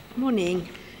Morning.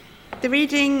 The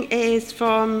reading is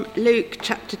from Luke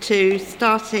chapter 2,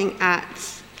 starting at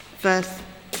verse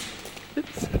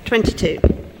 22.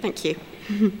 Thank you.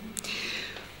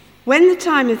 When the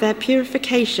time of their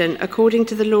purification according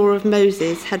to the law of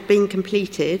Moses had been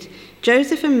completed,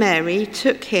 Joseph and Mary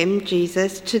took him,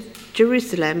 Jesus, to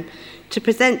Jerusalem to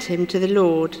present him to the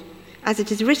Lord. As it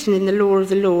is written in the law of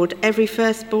the Lord, every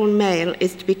firstborn male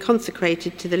is to be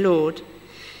consecrated to the Lord,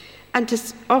 and to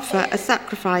offer a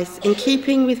sacrifice in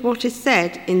keeping with what is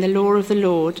said in the law of the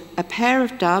Lord, a pair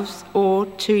of doves or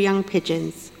 2 young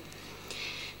pigeons.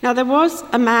 Now there was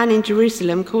a man in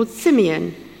Jerusalem called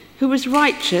Simeon, who was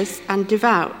righteous and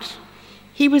devout.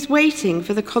 He was waiting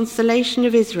for the consolation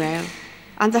of Israel,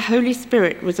 and the Holy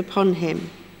Spirit was upon him.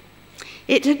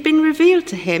 It had been revealed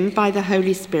to him by the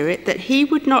Holy Spirit that he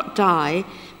would not die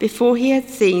before he had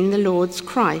seen the Lord's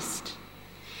Christ.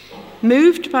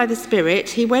 Moved by the Spirit,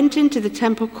 he went into the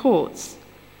temple courts.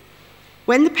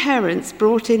 When the parents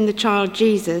brought in the child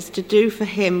Jesus to do for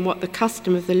him what the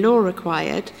custom of the law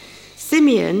required,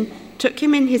 Simeon took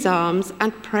him in his arms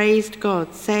and praised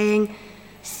God, saying,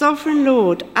 "Sovereign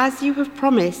Lord, as you have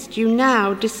promised, you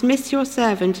now dismiss your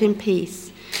servant in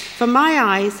peace. For my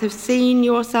eyes have seen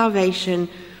your salvation,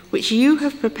 which you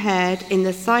have prepared in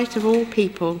the sight of all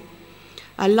people,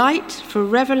 a light for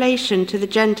revelation to the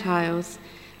Gentiles,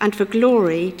 and for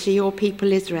glory to your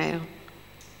people Israel."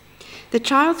 The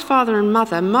child's father and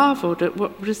mother marveled at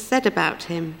what was said about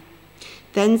him.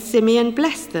 Then Simeon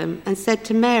blessed them and said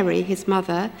to Mary, his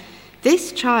mother,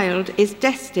 "This child is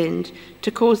destined to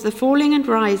cause the falling and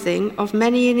rising of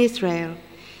many in Israel,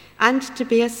 and to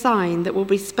be a sign that will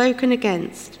be spoken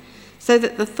against, so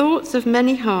that the thoughts of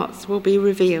many hearts will be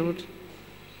revealed.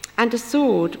 And a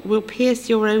sword will pierce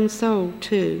your own soul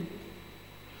too."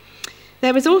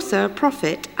 There was also a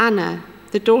prophet, Anna,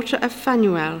 the daughter of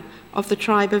Phanuel of the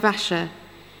tribe of Asher.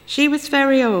 She was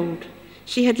very old.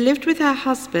 She had lived with her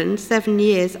husband 7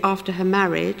 years after her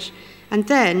marriage, and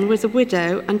then was a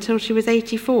widow until she was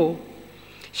 84.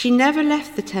 She never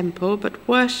left the temple, but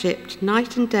worshipped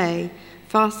night and day,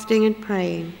 fasting and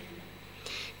praying.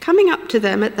 Coming up to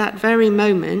them at that very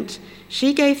moment,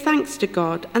 she gave thanks to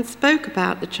God and spoke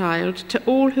about the child to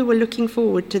all who were looking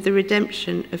forward to the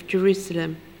redemption of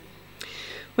Jerusalem.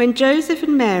 When Joseph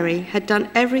and Mary had done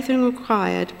everything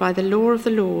required by the law of the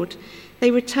Lord,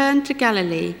 they returned to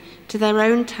Galilee, to their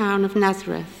own town of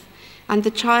Nazareth, and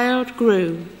the child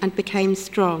grew and became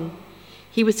strong.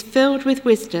 He was filled with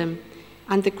wisdom,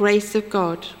 and the grace of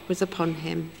God was upon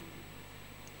him.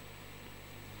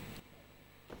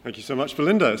 Thank you so much,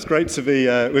 Belinda. It's great to be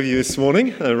with you this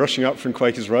morning, rushing up from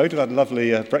Quakers Road. We've had a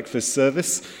lovely breakfast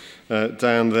service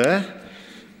down there.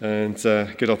 And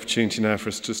good opportunity now for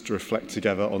us just to reflect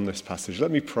together on this passage. Let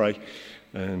me pray,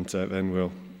 and then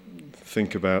we'll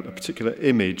think about a particular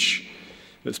image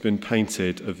that's been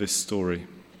painted of this story.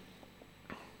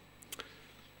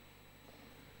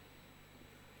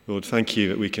 Lord, thank you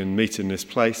that we can meet in this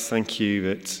place. Thank you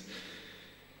that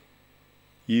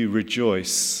you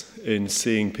rejoice in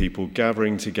seeing people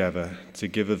gathering together to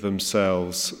give of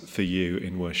themselves for you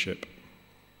in worship.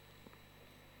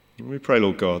 And we pray,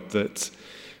 Lord God, that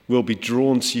we'll be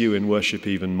drawn to you in worship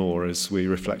even more as we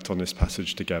reflect on this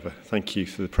passage together. Thank you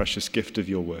for the precious gift of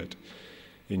your word.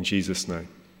 In Jesus' name.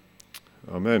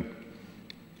 Amen.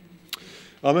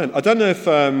 Amen. I don't know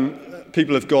if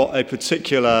people have got a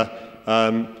particular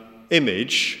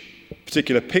image,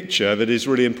 particular picture that is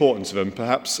really important to them.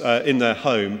 Perhaps in their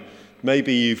home,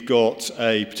 maybe you've got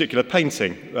a particular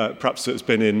painting, perhaps that's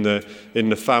been in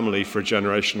the family for a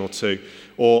generation or two,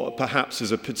 or perhaps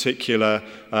there's a particular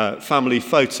family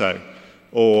photo,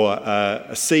 or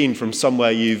a scene from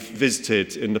somewhere you've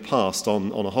visited in the past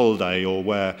on a holiday, or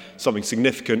where something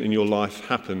significant in your life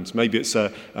happened. Maybe it's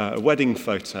a wedding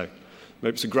photo,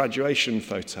 maybe it's a graduation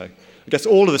photo. I guess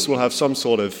all of us will have some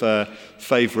sort of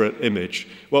favourite image.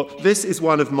 Well, this is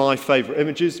one of my favourite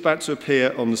images about to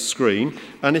appear on the screen.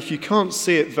 And if you can't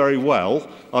see it very well,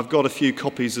 I've got a few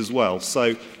copies as well.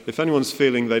 So if anyone's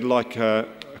feeling they'd like a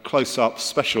close-up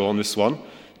special on this one,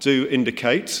 do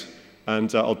indicate,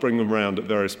 and I'll bring them round at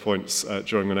various points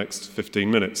during the next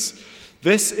 15 minutes.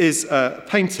 This is a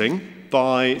painting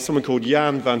by someone called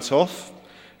Jan van 't Hoff.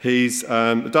 He's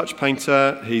a Dutch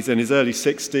painter. He's in his early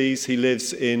 60s. He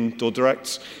lives in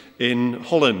Dordrecht in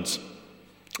Holland.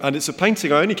 And it's a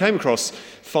painting I only came across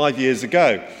 5 years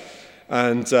ago.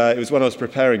 And it was when I was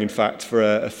preparing, in fact, for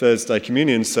a Thursday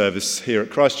communion service here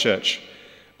at Christchurch.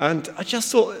 And I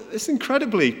just thought this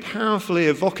incredibly powerfully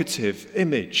evocative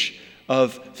image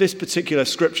of this particular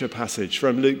scripture passage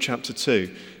from Luke chapter 2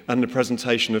 and the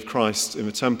presentation of Christ in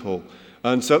the temple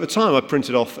And so at the time, I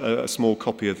printed off a small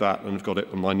copy of that and I've got it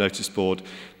on my notice board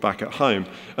back at home.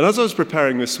 And as I was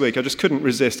preparing this week, I just couldn't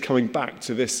resist coming back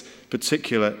to this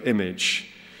particular image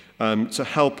to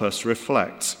help us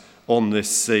reflect on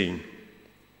this scene.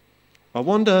 I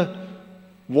wonder,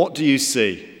 what do you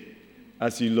see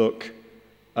as you look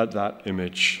at that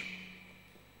image?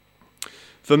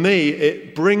 For me,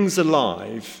 it brings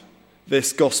alive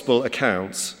this gospel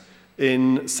account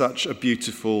in such a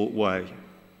beautiful way.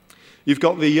 You've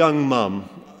got the young mum,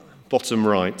 bottom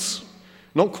right,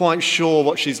 not quite sure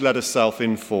what she's let herself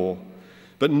in for,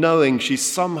 but knowing she's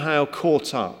somehow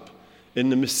caught up in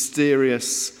the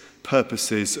mysterious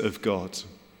purposes of God.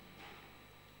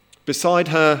 Beside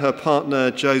her, her partner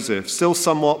Joseph, still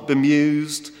somewhat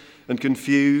bemused and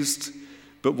confused,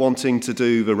 but wanting to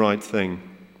do the right thing.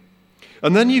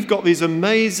 And then you've got these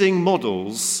amazing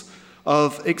models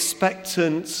of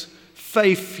expectant,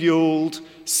 faith-fueled,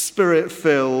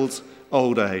 spirit-filled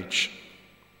old age.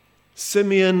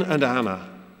 Simeon and Anna,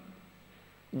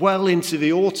 well into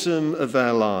the autumn of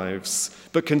their lives,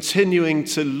 but continuing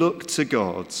to look to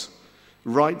God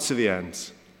right to the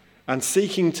end and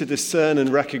seeking to discern and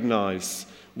recognize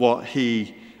what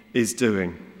he is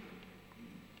doing.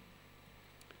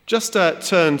 Just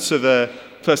turn to the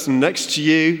person next to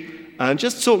you and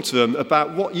just talk to them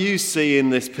about what you see in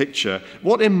this picture.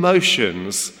 What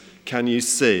emotions can you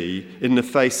see in the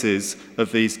faces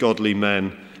of these godly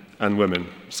men and women?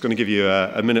 I'm just going to give you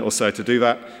a minute or so to do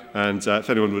that, and if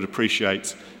anyone would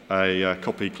appreciate a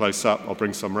copy close up, I'll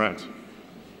bring some round.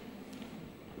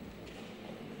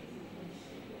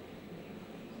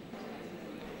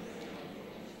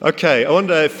 Okay, I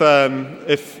wonder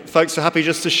if folks are happy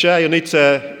just to share. You'll need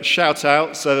to shout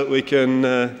out so that we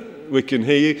can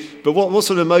hear you. But what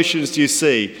sort of emotions do you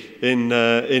see in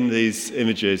these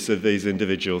images of these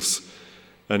individuals?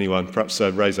 Anyone? Perhaps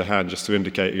raise a hand just to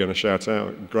indicate you're going to shout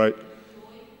out. Great.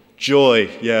 Joy.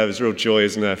 Yeah, there's real joy,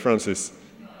 isn't there, Francis?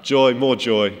 Joy, more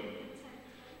joy.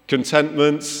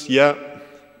 Contentment. Yeah.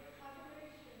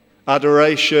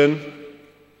 Adoration.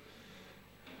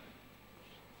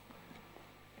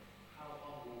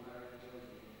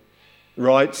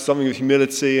 Right, something of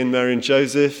humility in Mary and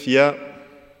Joseph. Yeah.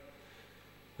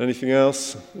 Anything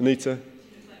else? Anita?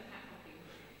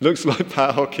 Looks like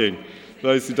Pat Hocking.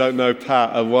 Those who don't know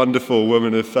Pat, a wonderful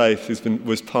woman of faith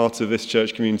was part of this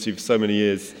church community for so many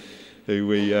years, who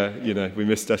we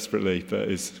miss desperately, but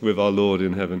is with our Lord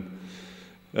in heaven.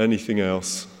 Anything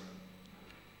else?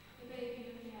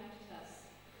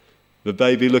 The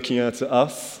baby looking out at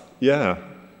us. Yeah,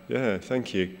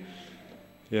 thank you.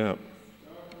 Yeah.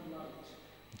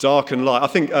 Dark and light. I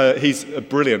think he's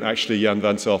brilliant, actually, Jan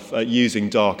van Toff, at using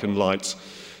dark and light.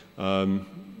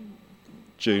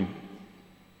 June.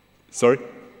 Sorry?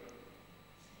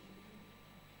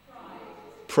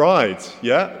 Pride.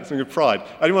 Yeah? Something of pride.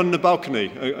 Anyone on the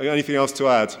balcony? Anything else to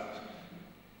add?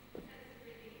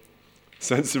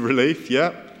 Sense of relief.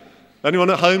 Yeah?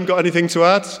 Anyone at home got anything to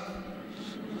add?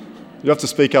 You have to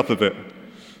speak up a bit.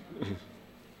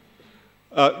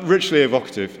 Richly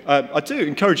evocative. I do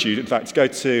encourage you, in fact, to go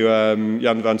to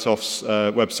Jan van Toff's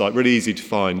website. Really easy to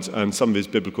find, and some of his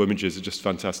biblical images are just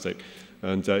fantastic.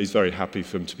 And he's very happy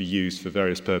for them to be used for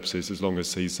various purposes, as long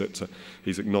as he's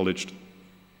acknowledged.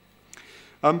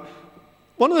 One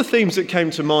of the themes that came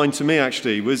to mind to me,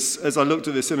 actually, was, as I looked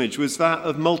at this image, was that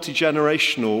of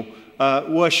multi-generational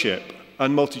worship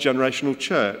and multi-generational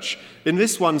church. In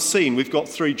this one scene, we've got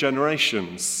 3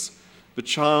 generations. The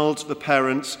child, the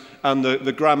parent, and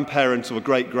the grandparent or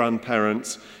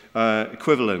great-grandparent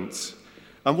equivalent.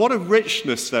 And what a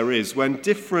richness there is when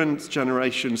different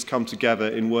generations come together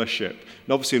in worship.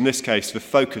 And obviously, in this case, the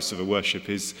focus of the worship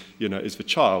is the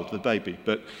child, the baby.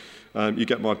 But you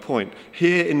get my point.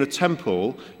 Here in the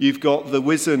temple, you've got the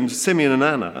wizened Simeon and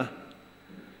Anna,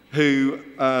 who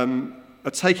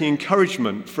are taking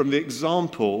encouragement from the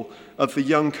example of the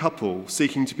young couple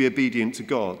seeking to be obedient to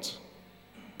God,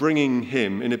 bringing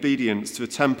him in obedience to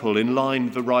the temple in line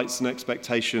with the rights and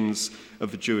expectations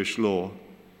of the Jewish law.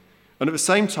 And at the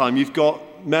same time, you've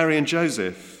got Mary and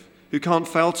Joseph, who can't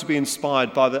fail to be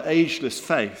inspired by the ageless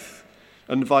faith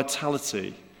and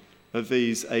vitality of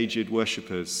these aged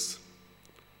worshippers.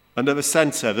 And at the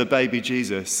centre, the baby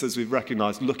Jesus, as we've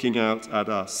recognised, looking out at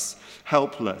us,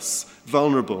 helpless,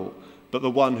 vulnerable, but the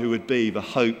one who would be the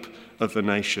hope of the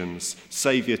nations,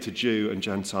 saviour to Jew and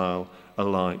Gentile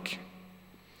alike.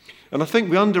 And I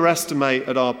think we underestimate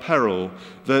at our peril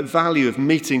the value of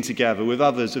meeting together with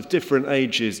others of different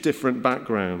ages, different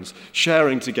backgrounds,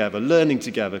 sharing together, learning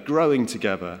together, growing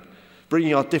together,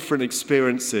 bringing our different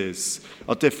experiences,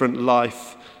 our different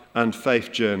life and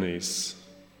faith journeys.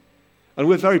 And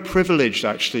we're very privileged,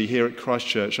 actually, here at Christ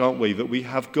Church, aren't we, that we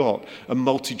have got a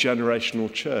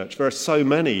multi-generational church. There are so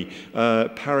many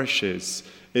parishes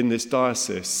in this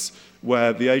diocese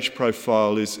where the age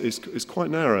profile is quite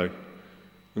narrow.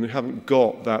 And we haven't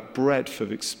got that breadth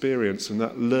of experience and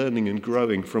that learning and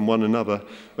growing from one another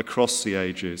across the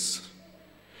ages.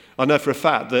 I know for a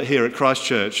fact that here at Christ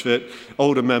Church that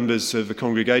older members of the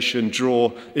congregation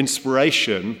draw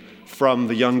inspiration from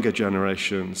the younger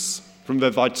generations, from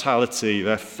their vitality,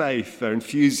 their faith, their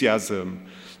enthusiasm,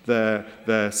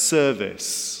 their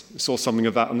service. I saw something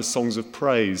of that in the Songs of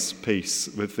Praise piece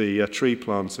with the tree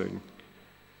planting.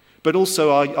 But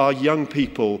also our young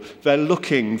people, they're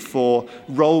looking for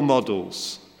role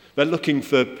models. They're looking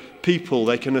for people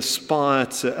they can aspire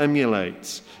to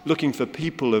emulate, looking for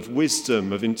people of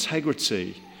wisdom, of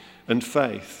integrity and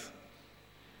faith.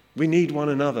 We need one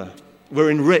another.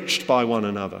 We're enriched by one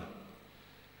another.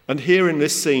 And here in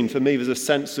this scene, for me, there's a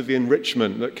sense of the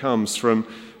enrichment that comes from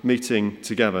meeting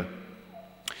together.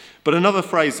 But another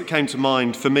phrase that came to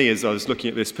mind for me as I was looking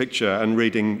at this picture and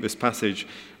reading this passage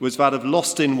was that of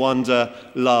lost in wonder,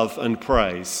 love and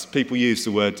praise. People use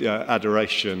the word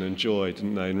adoration and joy,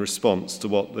 didn't they, in response to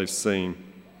what they've seen.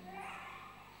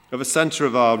 At the centre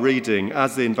of our reading,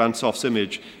 as in Van 't Hoff's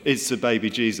image, is the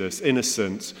baby Jesus,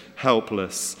 innocent,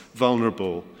 helpless,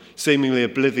 vulnerable, seemingly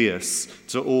oblivious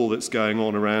to all that's going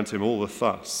on around him, all the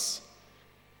fuss.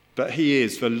 But he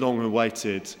is the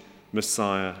long-awaited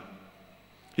Messiah.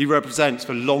 He represents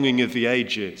the longing of the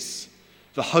ages,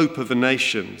 the hope of the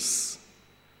nations.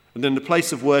 And in the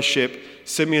place of worship,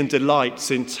 Simeon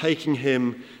delights in taking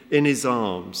him in his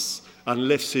arms and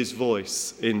lifts his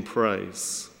voice in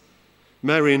praise.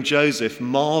 Mary and Joseph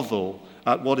marvel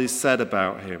at what is said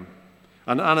about him.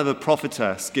 And Anna the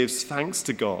prophetess gives thanks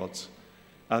to God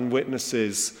and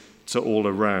witnesses to all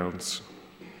around.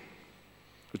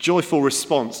 A joyful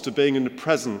response to being in the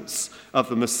presence of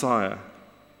the Messiah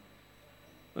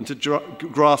and to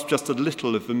grasp just a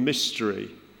little of the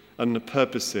mystery and the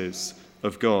purposes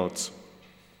of God.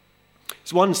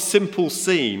 It's one simple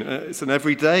scene. It's an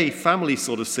everyday family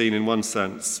sort of scene in one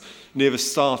sense, near the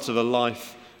start of a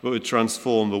life that would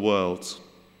transform the world.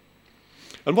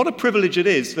 And what a privilege it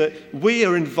is that we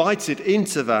are invited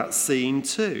into that scene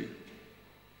too.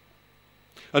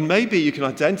 And maybe you can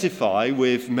identify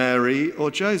with Mary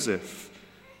or Joseph,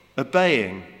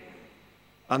 obeying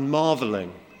and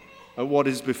marveling at what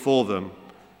is before them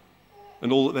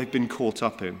and all that they've been caught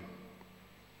up in.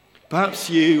 Perhaps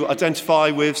you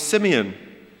identify with Simeon,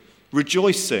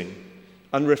 rejoicing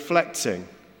and reflecting.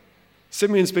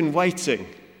 Simeon's been waiting.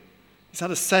 He's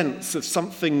had a sense of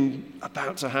something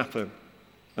about to happen.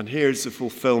 And here's the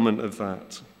fulfillment of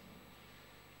that.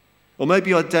 Or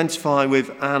maybe you identify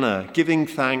with Anna, giving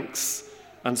thanks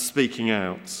and speaking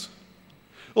out.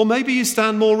 Or maybe you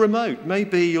stand more remote.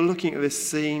 Maybe you're looking at this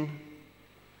scene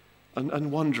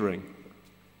and wondering,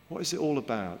 what is it all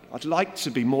about? I'd like to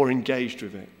be more engaged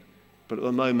with it, but at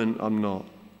the moment I'm not.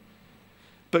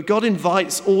 But God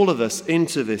invites all of us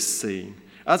into this scene,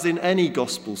 as in any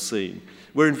gospel scene.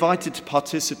 We're invited to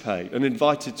participate and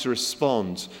invited to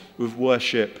respond with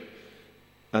worship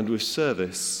and with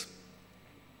service.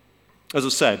 As I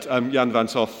said, Jan van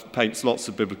 't Hoff paints lots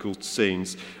of biblical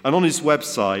scenes. And on his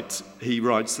website, he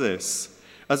writes this: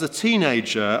 as a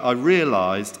teenager, I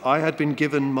realized I had been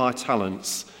given my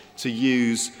talents to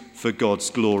use for God's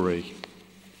glory.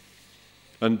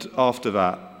 And after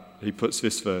that, he puts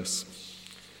this verse.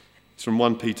 It's from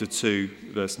 1 Peter 2,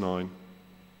 verse 9.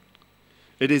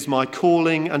 It is my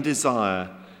calling and desire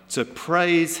to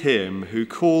praise him who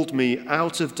called me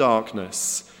out of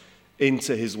darkness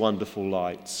into his wonderful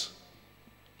light.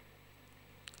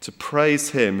 To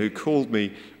praise him who called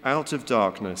me out of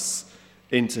darkness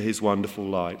into his wonderful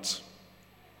light.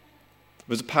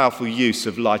 There's a powerful use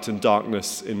of light and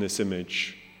darkness in this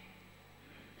image.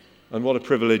 And what a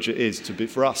privilege it is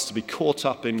for us to be caught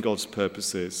up in God's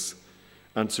purposes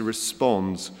and to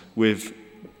respond with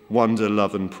wonder,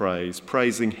 love and praise,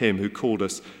 praising him who called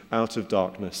us out of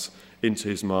darkness into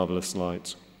his marvelous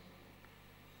light.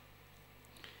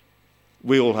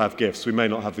 We all have gifts. We may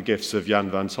not have the gifts of Jan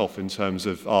van 't Hoff in terms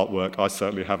of artwork. I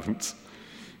certainly haven't.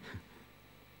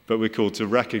 But we're called to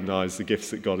recognize the gifts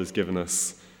that God has given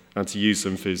us and to use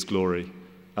them for his glory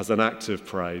as an act of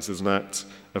praise, as an act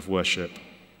of worship.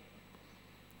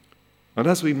 And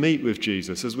as we meet with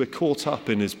Jesus, as we're caught up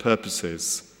in his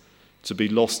purposes, to be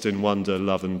lost in wonder,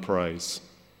 love and praise.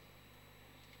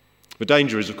 The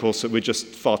danger is, of course, that we're just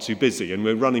far too busy and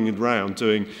we're running around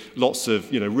doing lots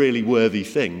of, really worthy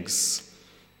things,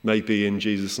 maybe in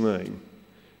Jesus' name.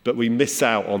 But we miss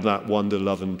out on that wonder,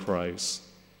 love and praise.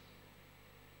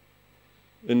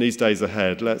 in these days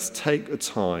ahead, let's take the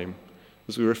time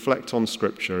as we reflect on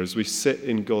Scripture, as we sit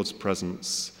in God's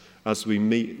presence, as we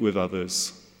meet with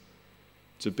others,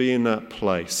 to be in that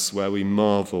place where we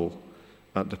marvel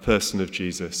at the person of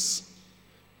Jesus,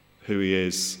 who he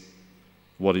is,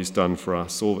 what he's done for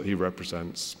us, all that he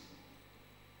represents.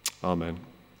 Amen.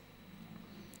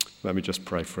 Let me just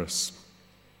pray for us.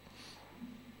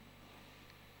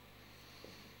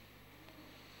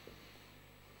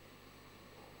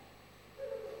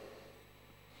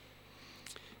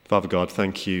 Father God,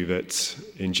 thank you that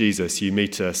in Jesus you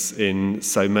meet us in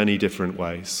so many different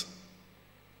ways.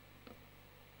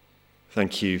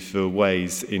 Thank you for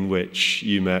ways in which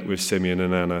you met with Simeon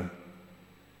and Anna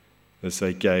as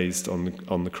they gazed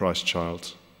on the Christ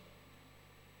child.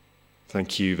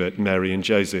 Thank you that Mary and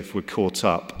Joseph were caught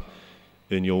up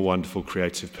in your wonderful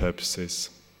creative purposes.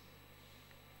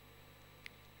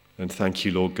 And thank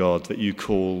you, Lord God, that you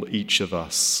call each of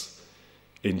us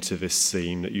into this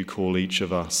scene, that you call each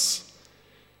of us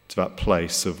to that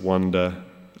place of wonder,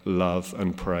 love,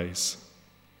 and praise.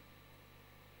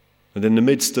 And in the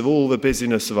midst of all the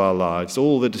busyness of our lives,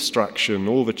 all the distraction,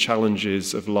 all the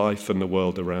challenges of life and the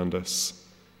world around us,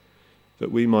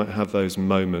 that we might have those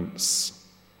moments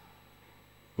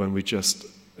when we just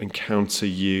encounter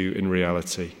you in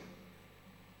reality,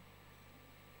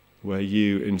 where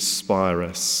you inspire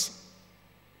us.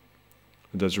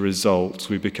 And as a result,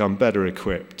 we become better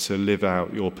equipped to live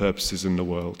out your purposes in the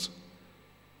world.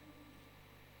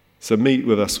 So meet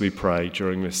with us, we pray,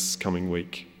 during this coming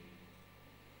week.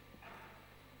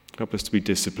 Help us to be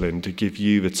disciplined, to give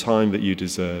you the time that you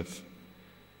deserve,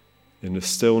 in the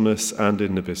stillness and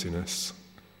in the busyness.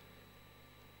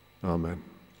 Amen.